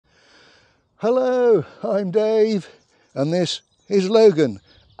Hello, I'm Dave and this is Logan,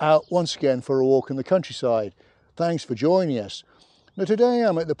 out once again for a walk in the countryside. Thanks for joining us. Now today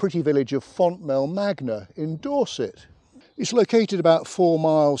I'm at the pretty village of Fontmell Magna in Dorset. It's located about 4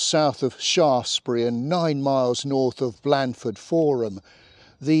 miles south of Shaftesbury and 9 miles north of Blandford Forum.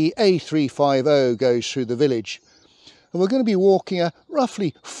 The A350 goes through the village and we're going to be walking a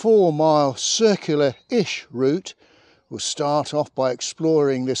roughly 4-mile circular-ish route. We'll start off by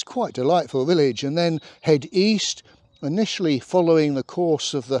exploring this quite delightful village and then head east, initially following the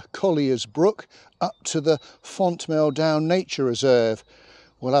course of the Collier's Brook up to the Fontmell Down Nature Reserve.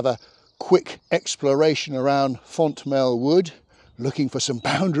 We'll have a quick exploration around Fontmell Wood, looking for some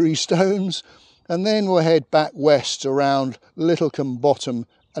boundary stones, and then we'll head back west around Longcombe Bottom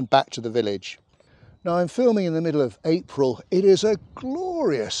and back to the village. Now I'm filming in the middle of April. It is a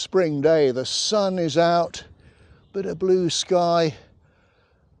glorious spring day. The sun is out. Bit of blue sky,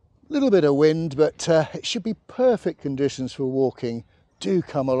 a little bit of wind, but it should be perfect conditions for walking. Do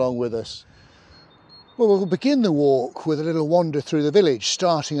come along with us. Well, we'll begin the walk with a little wander through the village,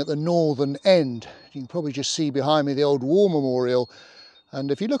 starting at the northern end. You can probably just see behind me the old war memorial. And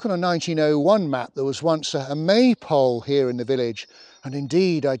if you look on a 1901 map, there was once a maypole here in the village. And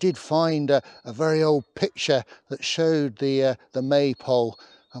indeed, I did find a very old picture that showed the maypole.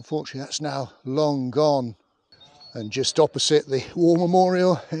 Unfortunately, that's now long gone. And just opposite the war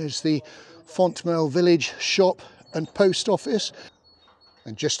memorial is the Fontmell village shop and post office.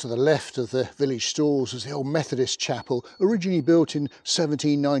 And just to the left of the village stalls is the old Methodist chapel, originally built in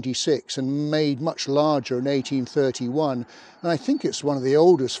 1796 and made much larger in 1831. And I think it's one of the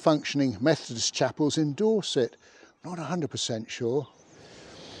oldest functioning Methodist chapels in Dorset. Not 100% sure.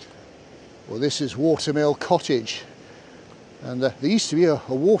 Well, this is Watermill Cottage. And there used to be a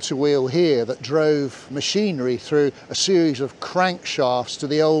water wheel here that drove machinery through a series of crankshafts to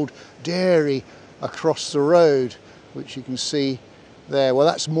the old dairy across the road, which you can see there. Well,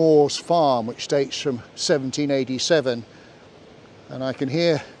 that's Moore's Farm, which dates from 1787. And I can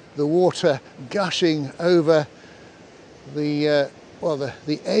hear the water gushing over the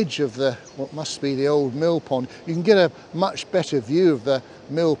edge of what must be the old mill pond. You can get a much better view of the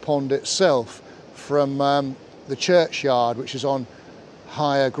mill pond itself from the churchyard, which is on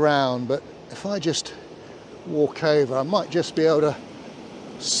higher ground. But if I just walk over, I might just be able to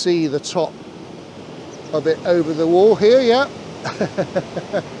see the top of it over the wall here, yeah.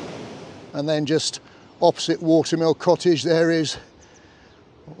 And then just opposite Watermill Cottage there is,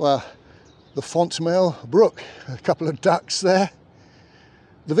 well, the Fontmell Brook, a couple of ducks there.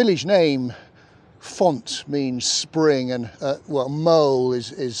 The village name Font means spring, and mole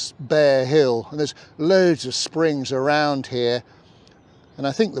is bare hill, and there's loads of springs around here, and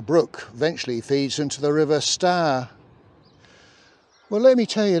I think the brook eventually feeds into the River Stour. Well, let me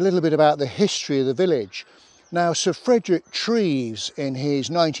tell you a little bit about the history of the village. Now, Sir Frederick Treves, in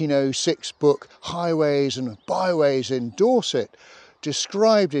his 1906 book Highways and Byways in Dorset,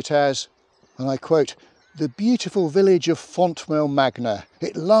 described it as, and I quote, "The beautiful village of Fontmell Magna.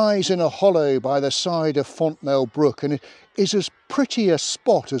 It lies in a hollow by the side of Fontmell Brook, and it is as pretty a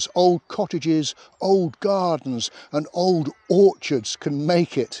spot as old cottages, old gardens and old orchards can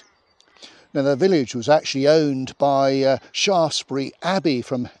make it." Now, the village was actually owned by Shaftesbury Abbey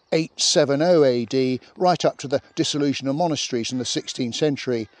from 870 AD right up to the dissolution of monasteries in the 16th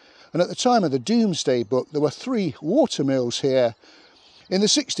century. And at the time of the Domesday Book, there were 3 water mills here. In the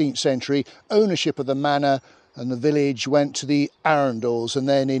 16th century, ownership of the manor and the village went to the Arundels, and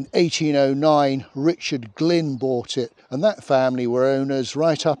then in 1809 Richard Glynn bought it, and that family were owners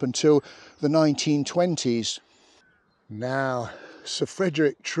right up until the 1920s. Now, Sir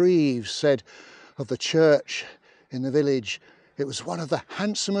Frederick Treves said of the church in the village, it was one of the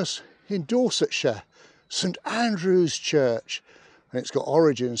handsomest in Dorsetshire, St Andrew's Church, and it's got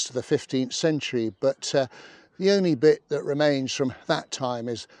origins to the 15th century, but the only bit that remains from that time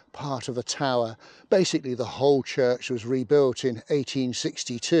is part of the tower. Basically, the whole church was rebuilt in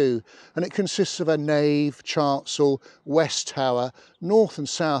 1862, and it consists of a nave, chancel, west tower, north and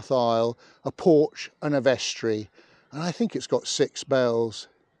south aisle, a porch and a vestry. And I think it's got 6 bells.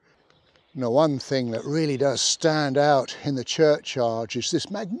 Now, one thing that really does stand out in the churchyard is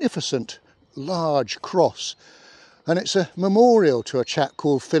this magnificent large cross. And it's a memorial to a chap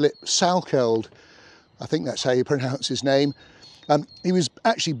called Philip Salkeld. I think that's how you pronounce his name. He was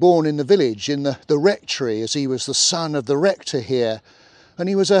actually born in the village, in the rectory, as he was the son of the rector here. And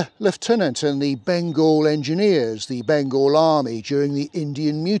he was a lieutenant in the Bengal Engineers, the Bengal Army, during the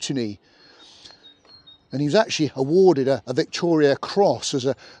Indian Mutiny. And he was actually awarded a Victoria Cross as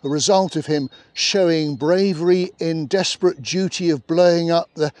a result of him showing bravery in desperate duty of blowing up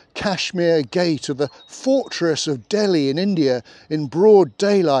the Kashmir gate of the fortress of Delhi in India in broad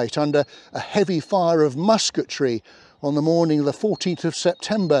daylight under a heavy fire of musketry on the morning of the 14th of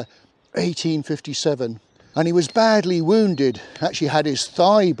September 1857. And he was badly wounded, actually had his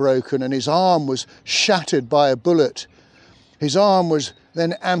thigh broken and his arm was shattered by a bullet. His arm was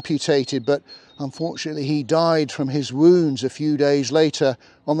then amputated, but unfortunately he died from his wounds a few days later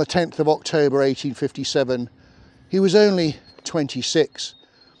on the 10th of October 1857. He was only 26.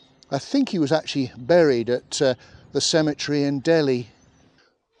 I think he was actually buried at the cemetery in Delhi.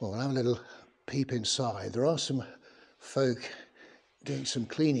 Well, we'll have a little peep inside. There are some folk doing some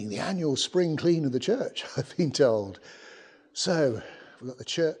cleaning, the annual spring clean of the church, I've been told. So we've got the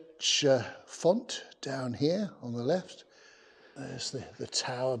church font down here on the left. There's the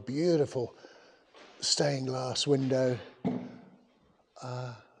tower, beautiful stained glass window.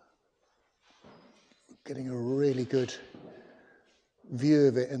 Getting a really good view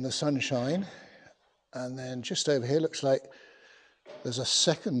of it in the sunshine. And then just over here looks like there's a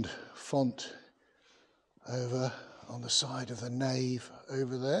second font over on the side of the nave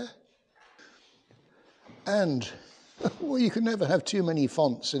over there. And, well, you can never have too many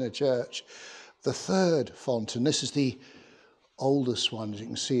fonts in a church. The third font, and this is the oldest one, as you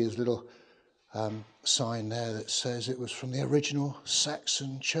can see, there's a little sign there that says it was from the original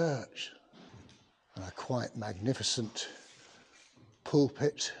Saxon church. And a quite magnificent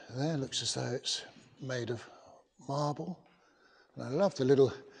pulpit there, looks as though it's made of marble. And I love the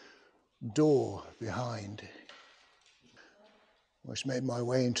little door behind. I just made my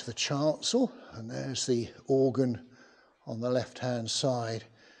way into the chancel, and there's the organ on the left-hand side,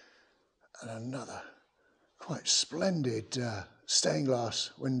 and another quite splendid stained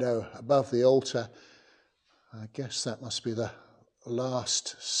glass window above the altar. I guess that must be the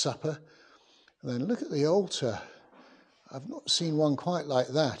Last Supper. And then look at the altar. I've not seen one quite like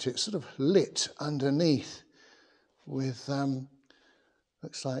that. It's sort of lit underneath with,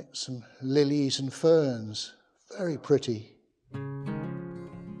 looks like some lilies and ferns. Very pretty.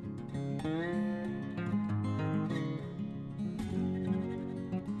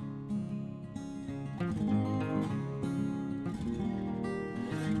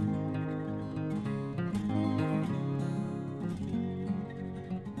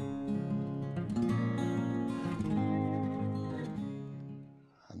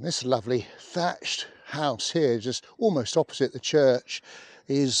 This lovely thatched house here, just almost opposite the church,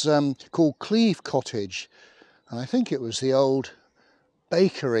 is called Cleeve Cottage. And I think it was the old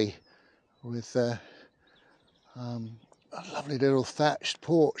bakery with a lovely little thatched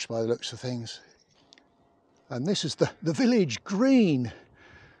porch by the looks of things. And this is the village green.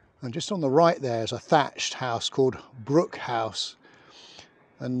 And just on the right there is a thatched house called Brook House.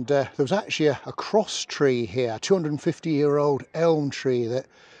 And there was actually a cross tree here, a 250-year-old elm tree that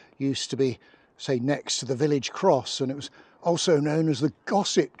used to be, say, next to the village cross, and it was also known as the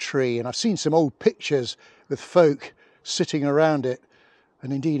gossip tree. And I've seen some old pictures with folk sitting around it,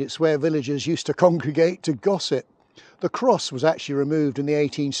 and indeed it's where villagers used to congregate to gossip. The cross was actually removed in the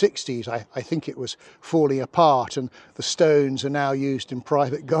 1860s. I think it was falling apart, and the stones are now used in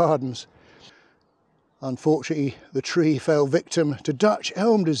private gardens. Unfortunately, the tree fell victim to Dutch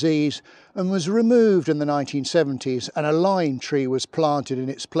elm disease and was removed in the 1970s, and a lime tree was planted in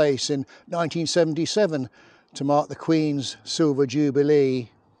its place in 1977 to mark the Queen's Silver Jubilee.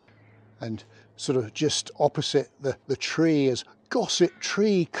 And sort of just opposite the tree is Gossip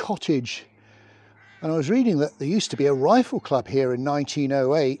Tree Cottage. And I was reading that there used to be a rifle club here in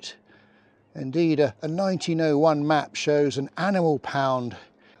 1908. Indeed, a 1901 map shows an animal pound.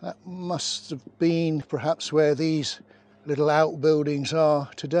 That must have been perhaps where these little outbuildings are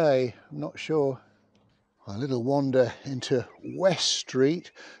today. I'm not sure. A little wander into West Street.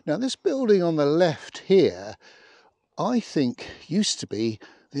 Now this building on the left here, I think used to be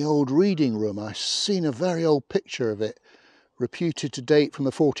the old reading room. I've seen a very old picture of it, reputed to date from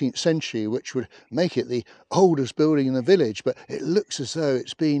the 14th century, which would make it the oldest building in the village, but it looks as though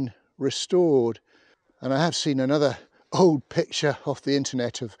it's been restored. And I have seen another old picture off the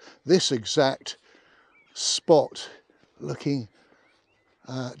internet of this exact spot looking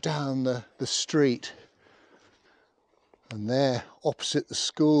down the street. And there opposite the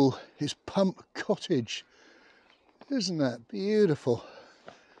school is Pump Cottage. Isn't that beautiful?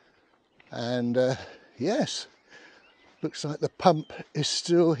 And yes, looks like the pump is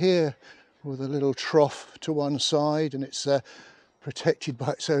still here with a little trough to one side, and it's protected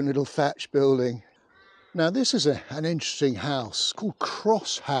by its own little thatch building. Now this is an interesting house called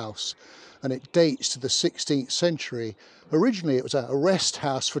Cross House, and it dates to the 16th century. Originally it was a rest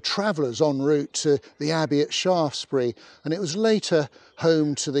house for travellers en route to the Abbey at Shaftesbury, and it was later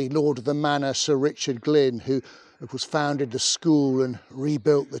home to the Lord of the Manor, Sir Richard Glynn, who of course founded the school and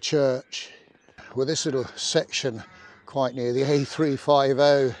rebuilt the church. Well, this little section quite near the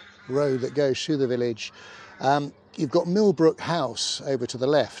A350 road that goes through the village, you've got Millbrook House over to the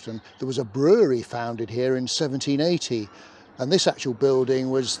left, and there was a brewery founded here in 1780, and this actual building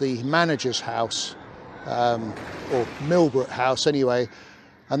was the manager's house, or Millbrook House anyway,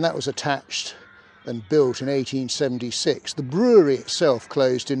 and that was attached and built in 1876. The brewery itself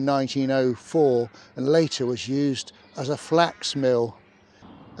closed in 1904 and later was used as a flax mill.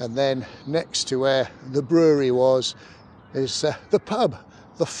 And then next to where the brewery was is the pub,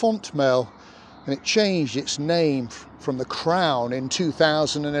 the Fontmell, and it changed its name from the Crown in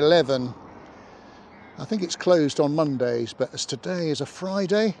 2011. I think it's closed on Mondays, but as today is a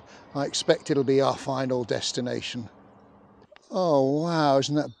Friday, I expect it'll be our final destination. Oh wow,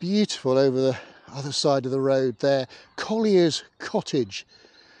 isn't that beautiful over the other side of the road there? Collier's Cottage.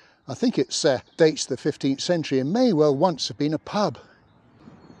 I think it dates to the 15th century and may well once have been a pub.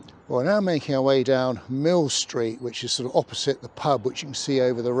 Well, we're now making our way down Mill Street, which is sort of opposite the pub, which you can see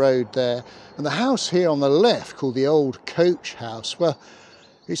over the road there. And the house here on the left, called the Old Coach House, well,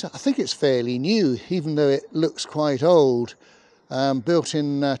 I think it's fairly new, even though it looks quite old. Built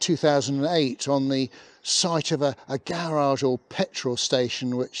in 2008 on the site of a garage or petrol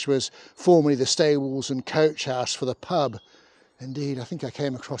station, which was formerly the stables and coach house for the pub. Indeed, I think I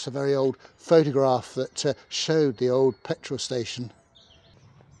came across a very old photograph that showed the old petrol station.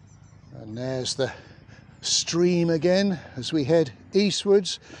 And there's the stream again as we head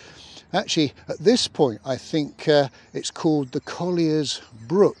eastwards. Actually, at this point, I think it's called the Collier's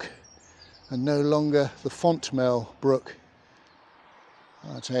Brook and no longer the Fontmell Brook.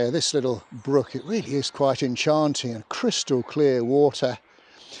 I'll tell you, this little brook, it really is quite enchanting and crystal clear water.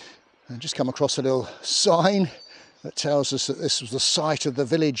 And just come across a little sign that tells us that this was the site of the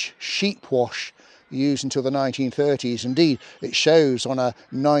village sheep wash used until the 1930s. Indeed, it shows on a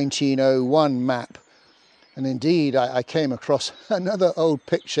 1901 map. And indeed, I came across another old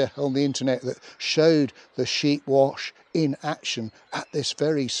picture on the internet that showed the sheep wash in action at this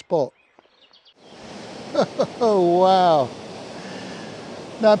very spot. Oh, wow.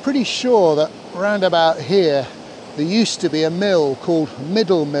 Now, I'm pretty sure that round about here, there used to be a mill called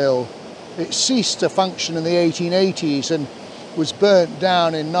Middle Mill. It ceased to function in the 1880s and was burnt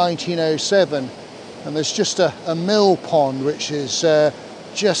down in 1907. And there's just a mill pond which is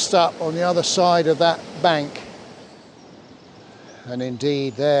just up on the other side of that bank. And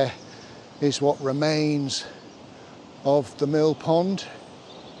indeed there is what remains of the mill pond.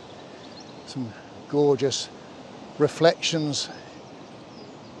 Some gorgeous reflections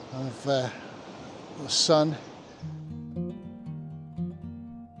of the sun.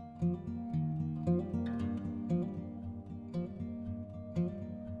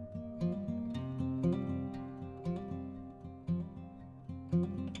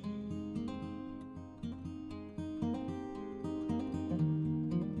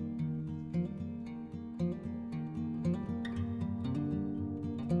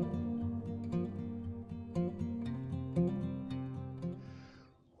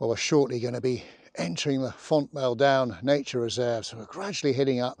 Well, we're shortly going to be entering the Fontmell Down Nature Reserve, so we're gradually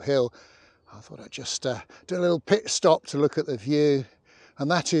heading uphill. I thought I'd just do a little pit stop to look at the view, and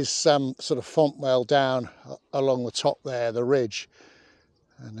that is sort of Fontmell Down along the top there, the ridge,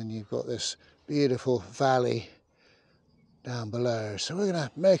 and then you've got this beautiful valley down below. So we're going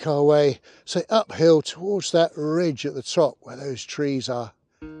to make our way, say, uphill towards that ridge at the top where those trees are.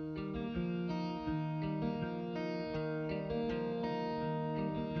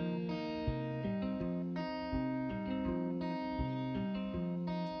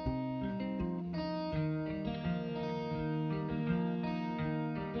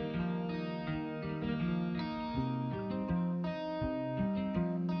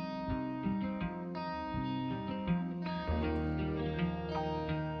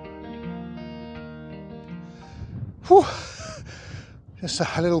 Whew. Just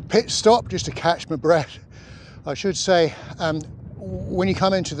a little pit stop just to catch my breath. I should say, when you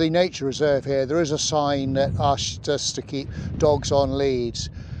come into the nature reserve here, there is a sign that asks us to keep dogs on leads.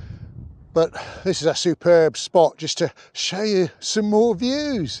 But this is a superb spot just to show you some more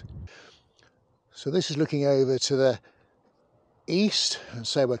views. So this is looking over to the east, and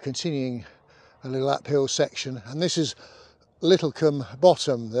so we're continuing a little uphill section. And this is Longcombe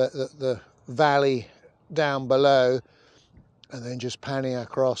Bottom, the valley down below. And then just panning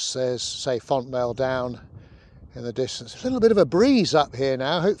across, there's, say, Fontmell Down in the distance. A little bit of a breeze up here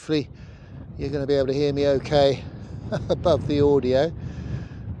now. Hopefully you're going to be able to hear me okay above the audio.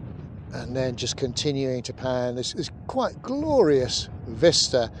 And then just continuing to pan. This is quite glorious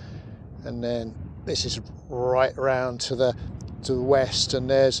vista. And then this is right round to the west, and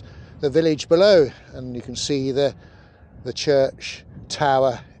there's the village below, and you can see the church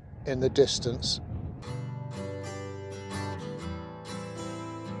tower in the distance.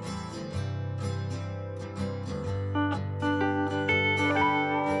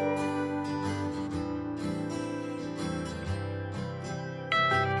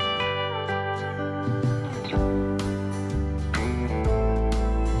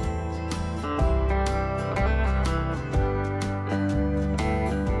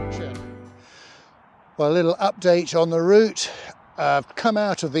 Well, a little update on the route. I've come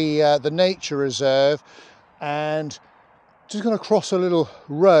out of the nature reserve and just going to cross a little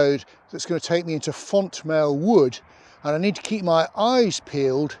road that's going to take me into Fontmell Wood, and I need to keep my eyes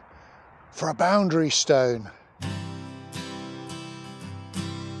peeled for a boundary stone.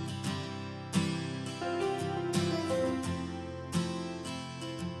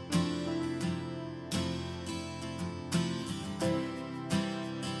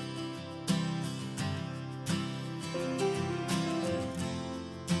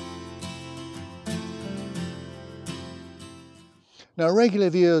 Now, regular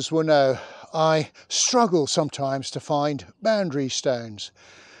viewers will know I struggle sometimes to find boundary stones.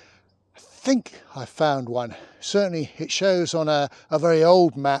 I think I found one. Certainly it shows on a very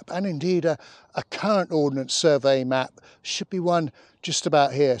old map, and indeed a current Ordnance Survey map. Should be one just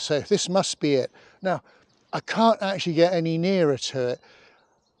about here, so this must be it. Now, I can't actually get any nearer to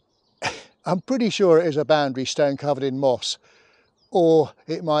it. I'm pretty sure it is a boundary stone covered in moss, or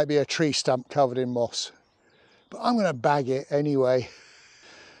it might be a tree stump covered in moss. But I'm going to bag it anyway.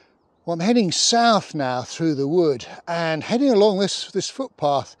 Well, I'm heading south now through the wood and heading along this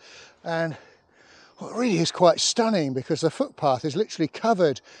footpath, and well, it really is quite stunning because the footpath is literally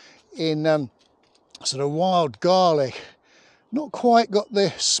covered in sort of wild garlic. Not quite got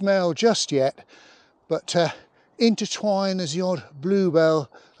the smell just yet, but intertwined there's the odd bluebell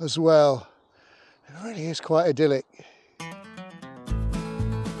as well. It really is quite idyllic.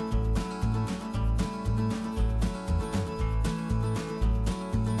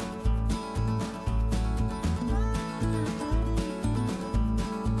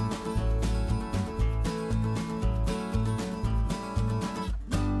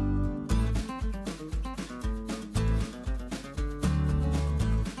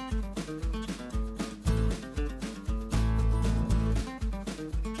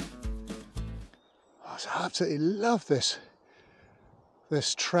 I absolutely love this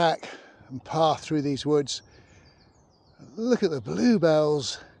track and path through these woods. Look at the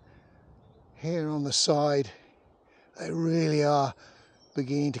bluebells here on the side. They really are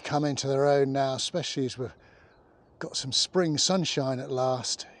beginning to come into their own now, especially as we've got some spring sunshine at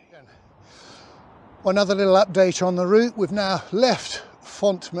last. Another little update on the route. We've now left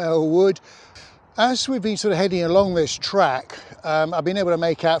Fontmell Wood. As we've been sort of heading along this track, I've been able to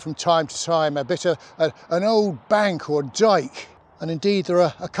make out from time to time a bit of an old bank or dike. And indeed there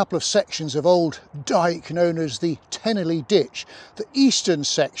are a couple of sections of old dike known as the Tennerley Ditch. The eastern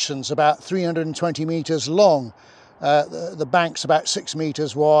section's about 320 metres long. The bank's about 6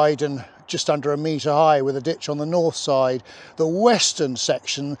 metres wide and just under a metre high, with a ditch on the north side. The western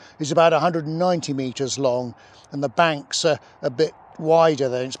section is about 190 metres long, and the bank's a bit wider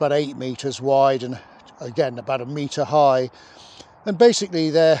then. It's about 8 metres wide and again about a metre high. And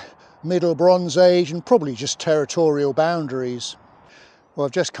basically they're Middle Bronze Age and probably just territorial boundaries. Well,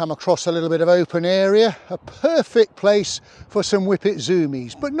 I've just come across a little bit of open area, a perfect place for some Whippet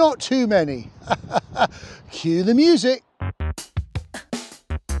zoomies, but not too many. Cue the music.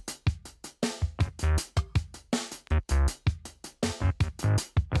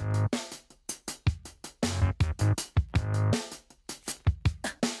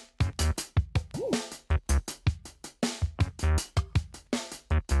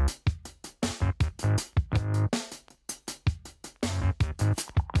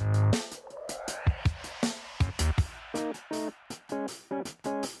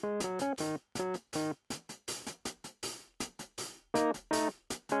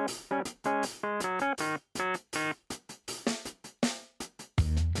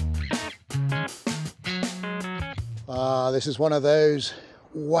 This is one of those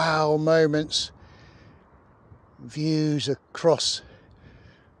wow moments. Views across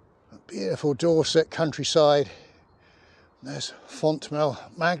a beautiful Dorset countryside. There's Fontmell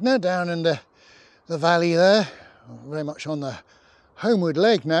Magna down in the valley there, very much on the homeward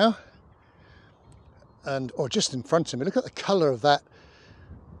leg now, or just in front of me. Look at the colour of that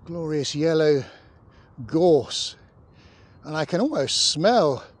glorious yellow gorse, and I can almost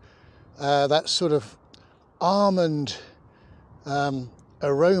smell that sort of almond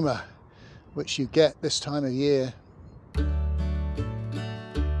aroma which you get this time of year.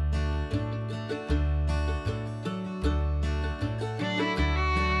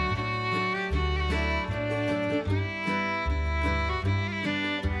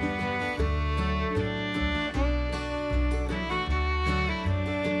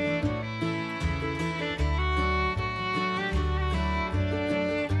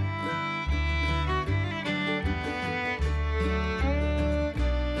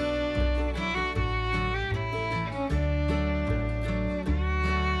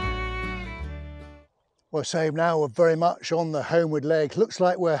 Well, so now we're very much on the homeward leg. Looks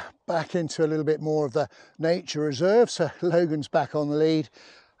like we're back into a little bit more of the nature reserve. So Logan's back on the lead,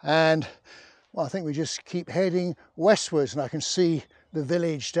 and well, I think we just keep heading westwards, and I can see the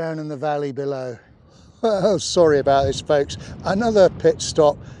village down in the valley below. Oh, sorry about this, folks. Another pit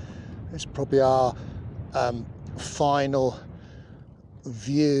stop. It's probably our final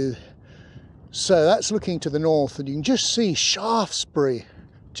view. So that's looking to the north, and you can just see Shaftesbury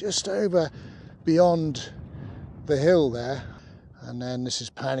just over beyond the hill there, and then this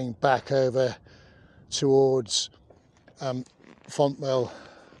is panning back over towards Fontmell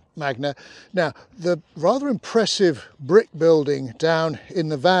Magna. Now, the rather impressive brick building down in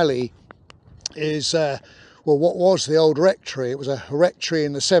the valley is well, what was the old rectory. It was a rectory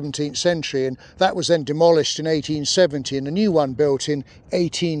in the 17th century, and that was then demolished in 1870 and a new one built in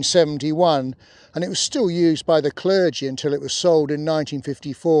 1871, and it was still used by the clergy until it was sold in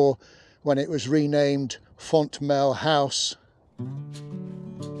 1954 when it was renamed Fontmell House.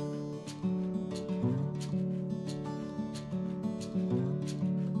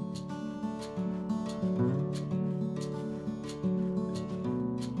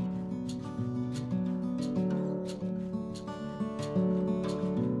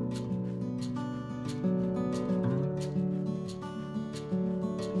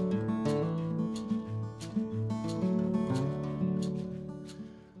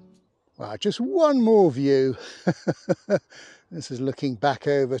 Just one more view. This is looking back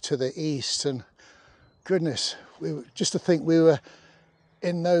over to the east, and goodness, just to think we were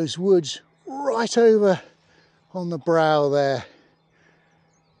in those woods right over on the brow there.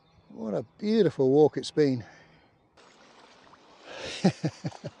 What a beautiful walk it's been.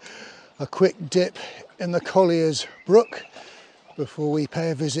 A quick dip in the Collier's Brook before we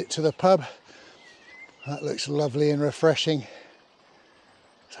pay a visit to the pub. That looks lovely and refreshing.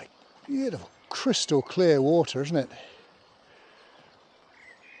 Beautiful, crystal clear water, isn't it?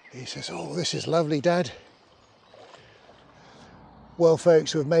 He says, "Oh, this is lovely, Dad." Well,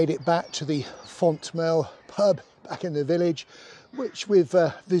 folks, we've made it back to the Fontmell pub back in the village, which we've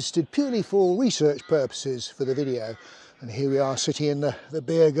visited purely for research purposes for the video. And here we are sitting in the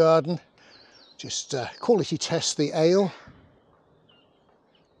beer garden, just quality test the ale.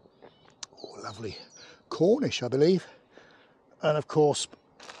 Oh, lovely Cornish, I believe. And of course,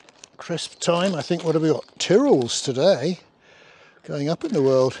 crisp time. I think, what have we got? Tyrrells today, going up in the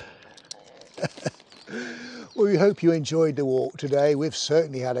world. Well, we hope you enjoyed the walk today. We've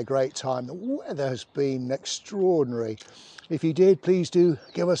certainly had a great time. The weather has been extraordinary. If you did, please do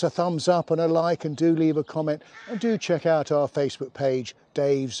give us a thumbs up and a like, and do leave a comment, and do check out our Facebook page,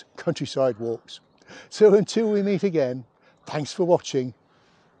 Dave's Countryside Walks. So until we meet again, thanks for watching,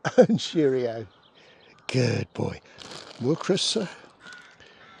 and cheerio. Good boy. More crisp, sir?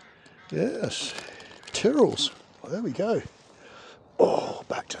 Yes, Tyrrells. Well, there we go. Oh,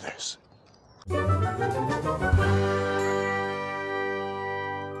 back to this.